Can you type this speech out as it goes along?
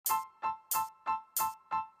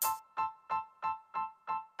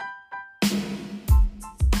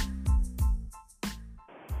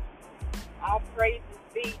Praises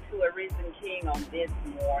be to a risen King on this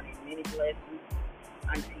morning. Many blessings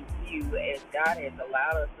unto you as God has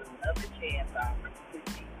allowed us another chance,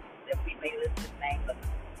 opportunity that we may lift His name of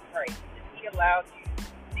praise. And He allowed you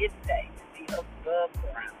this day to be above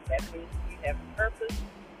ground. That means you have purpose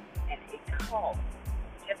and a call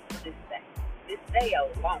just for this day. This day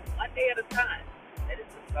alone, one day at a time. That is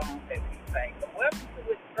the song that we sing. But welcome to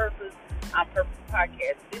With Purpose, our Purpose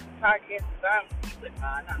Podcast. This podcast is our with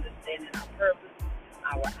mind, understanding our purpose,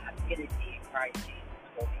 our identity in Christ Jesus.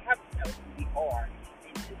 For we have to know who we are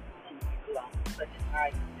and to whom we belong. Such a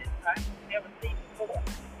time as this time we've never seen before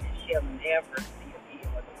and shall never see again.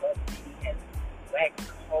 Where the love of He has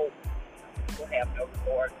waxed cold. We will have no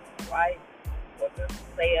Lord life or the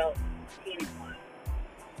sale anyone.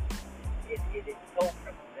 It is so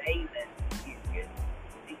pervasive. You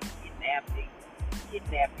see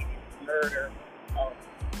kidnapping and murder of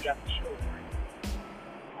young children,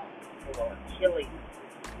 for killing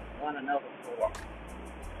one another for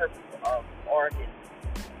purpose of organ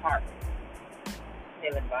harvest,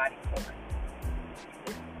 selling body parts.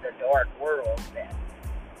 This is the dark world that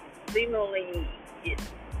seemingly gets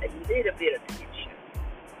a little bit of attention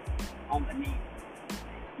on the news.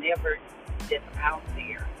 It's never just out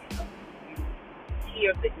there. You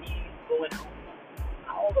hear the news going on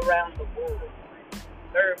all around the world,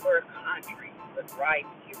 third world countries, but right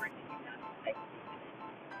here in the United States,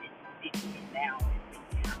 it's now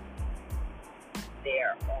in town.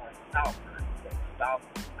 There are stalkers that stalk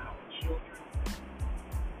our children,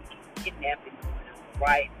 kidnapping going on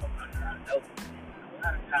right under our noses. A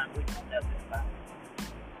lot of times we don't know nothing about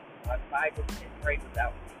it. Our Bible says pray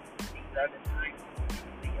without ceasing. These are the times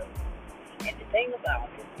we live. And the thing about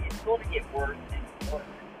it, it's going to get worse and worse.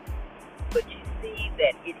 But you see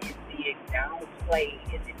that it is being downplayed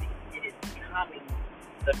and it is becoming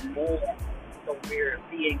the norm. So we're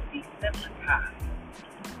being desensitized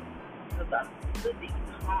to these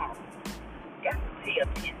harms. We've got to pay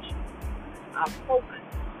attention. Our focus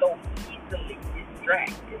is so easily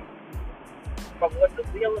distracted from what the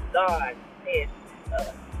will of God says to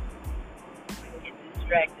us. We get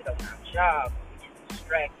distracted on our jobs. We get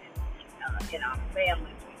distracted in our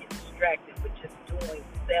families. We get distracted with just doing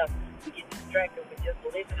stuff. We get distracted with just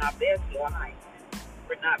living our best life.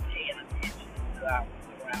 We're not paying attention to our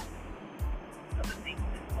surroundings, to the things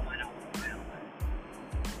that's going on around us.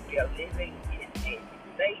 We are living in a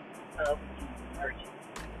state of emergency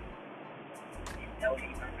and don't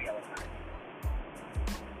even realize it.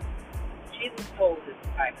 Jesus told his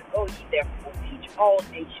disciples, "Go ye therefore teach all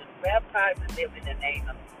nations, baptizing them in the name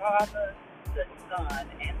of the Father, the Son,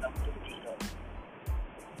 and the Holy Ghost."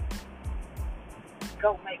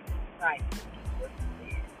 Go make disciples, what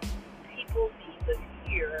he said. People need to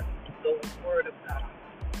hear the word of God.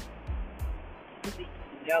 People need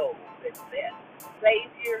to know that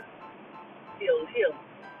Savior still lives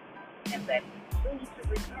and that he's soon to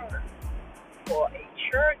return for a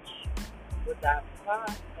church without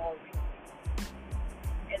spot or wrinkle.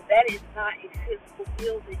 And that is not a physical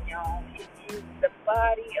building, y'all. It is the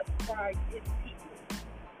body of Christ, his people,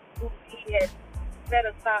 who he has set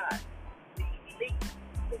aside, the elite,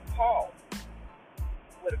 the called,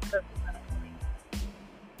 with a purpose and a plan.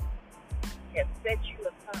 He has set you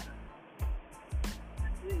aside to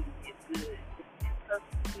do his good and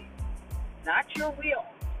perfect will. Not your will,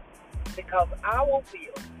 because our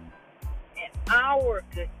will and our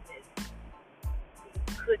goodness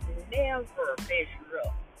could never measure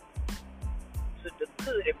up to the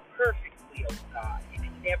good and perfect will of God. It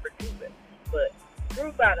can never do it. But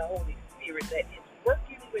through by the Holy Spirit that is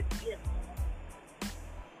working within us,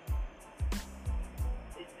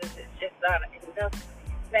 it's just not enough to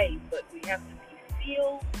be saved, but we have to be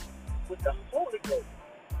filled with the Holy Ghost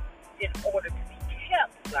in order to be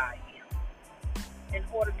kept by Him, in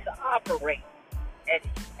order to operate as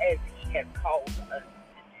He has called us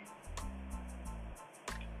to do.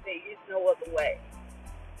 There is no other way.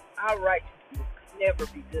 Our righteousness could never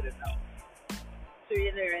be good enough to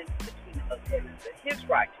enter into the kingdom of heaven. But His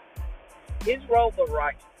righteousness, His robe of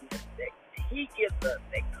righteousness that He gives us,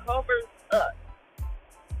 that covers us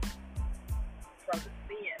from the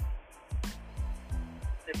sin,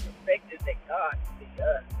 the perspective that God sees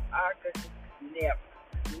us, our goodness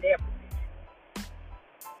could never be.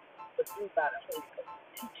 But through by the Holy Ghost,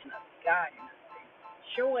 teaching us, guiding us, and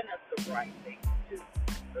showing us the right thing to do.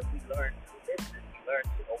 But we learn to listen, we learn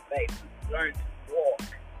to obey, we learn to walk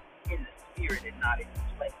in the Spirit and not in the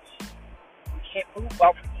flesh. We can't move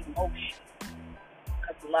off of emotion,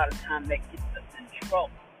 because a lot of times that gets us in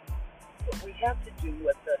trouble. But we have to do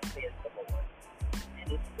what thus says the Lord.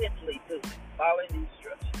 And it's simply doing, following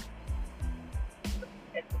instructions.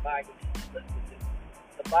 as the Bible teaches us to do.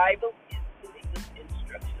 The Bible is fully with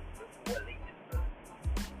instructions before leaving earth.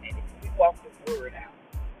 And if we walk the word out,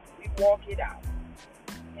 we walk it out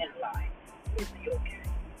in life, we'll be okay.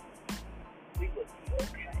 We will be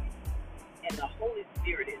okay. And the Holy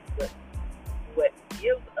Spirit is what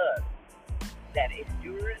gives us that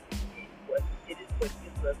endurance. It is what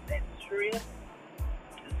gives us that strength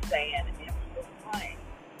to stand and proclaim.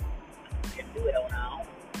 We can do it on our own.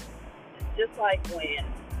 It's just like when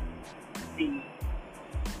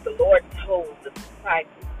the Lord told the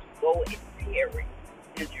disciples to go and tarry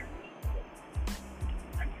in Jerusalem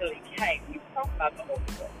until he came. He was talking about the Holy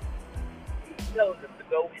Ghost. He told them to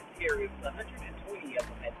go and tarry. It was 120 of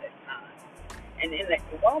them at that time. And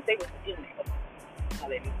while they were in there,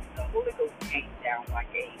 the Holy Ghost came down like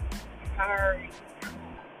a fiery calm.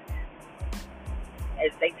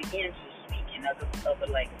 As they began to speak in other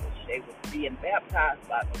language, they were being baptized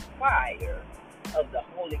by the fire of the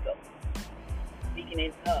Holy Ghost. Speaking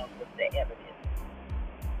in tongues was the evidence.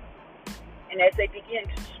 And as they began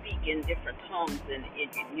to speak in different tongues, and you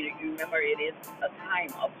remember it is a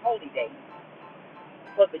time of holy days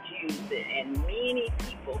for the Jews, and many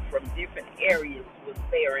people from different areas was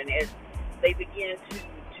there. And as they began to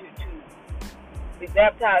be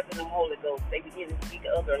baptized in the Holy Ghost, they began to speak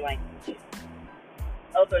other languages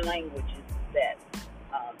that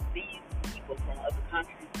these people from other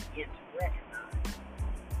countries began to recognize.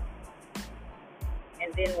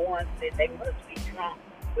 And then one said they must be drunk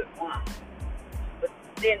with wine. But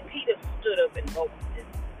then Peter stood up and boasted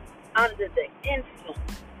under the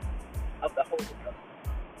influence of the Holy Ghost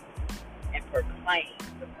and proclaimed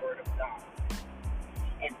the word of God.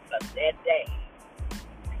 And from that day,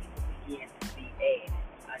 people began to be added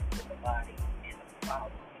unto the body and the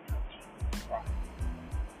following of Jesus Christ.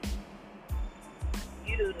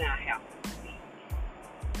 You do not have to speak,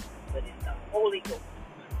 but it's the Holy Ghost,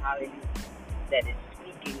 hallelujah, that is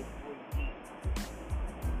speaking through you.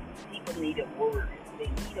 People need a word. They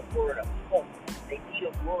need a word of hope. They need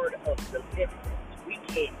a word of deliverance. We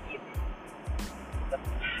can't give it. The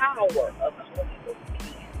power of the Holy Ghost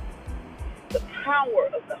can. The power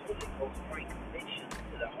of the Holy Ghost brings conviction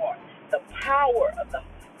to the heart. The power of the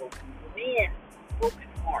Holy Ghost mends broken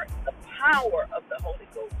hearts. The power of the Holy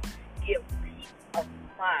Ghost gives peace of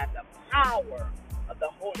mind. The power of the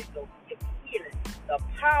Holy Ghost gives healing. The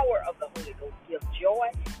power of the Holy Ghost gives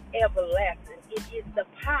joy everlasting. It is the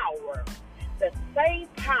power, the same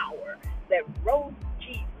power that rose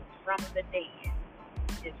Jesus from the dead.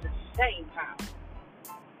 Is the same power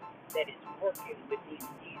that is working within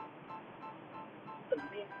you.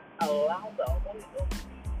 Submit, allow the Holy Ghost to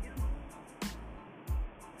be used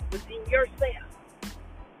within yourself.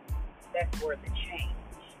 That's where the change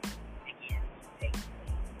begins to take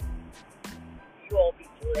place. You all be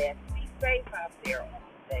blessed. Be safe out there on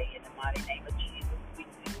the day. In the mighty name of Jesus, we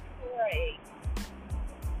do pray.